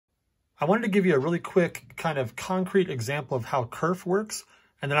I wanted to give you a really quick kind of concrete example of how Kerf works,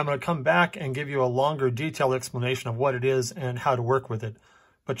 and then I'm going to come back and give you a longer detailed explanation of what it is and how to work with it.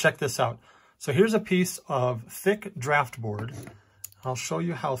 But check this out. So here's a piece of thick draft board. I'll show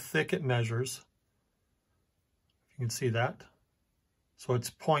you how thick it measures. You can see that. So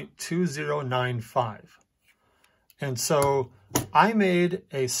it's 0.2095. And so I made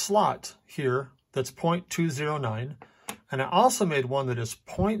a slot here that's 0.209. And I also made one that is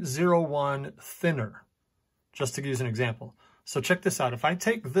 0.01 thinner, just to use an example. So check this out. If I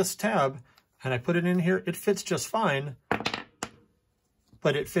take this tab and I put it in here, it fits just fine,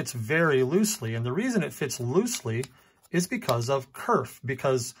 but it fits very loosely. And the reason it fits loosely is because of Kerf,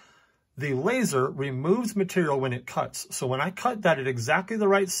 because the laser removes material when it cuts. So when I cut that at exactly the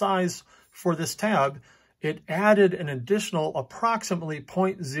right size for this tab, it added an additional approximately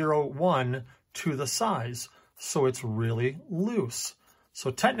 0.01 to the size. So it's really loose.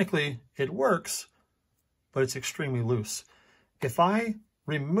 So technically it works, but it's extremely loose. If I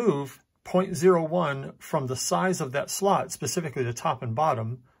remove 0.01 from the size of that slot, specifically the top and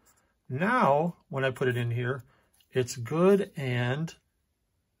bottom, now when I put it in here, it's good and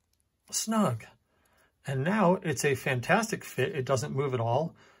snug. And now it's a fantastic fit. It doesn't move at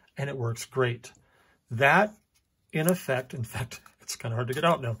all, and it works great. That, in fact, it's kind of hard to get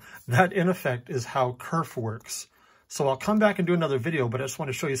out now. That, in effect, is how Kerf works. So I'll come back and do another video, but I just want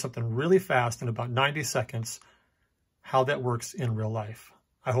to show you something really fast in about 90 seconds, how that works in real life.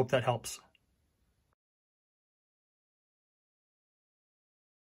 I hope that helps.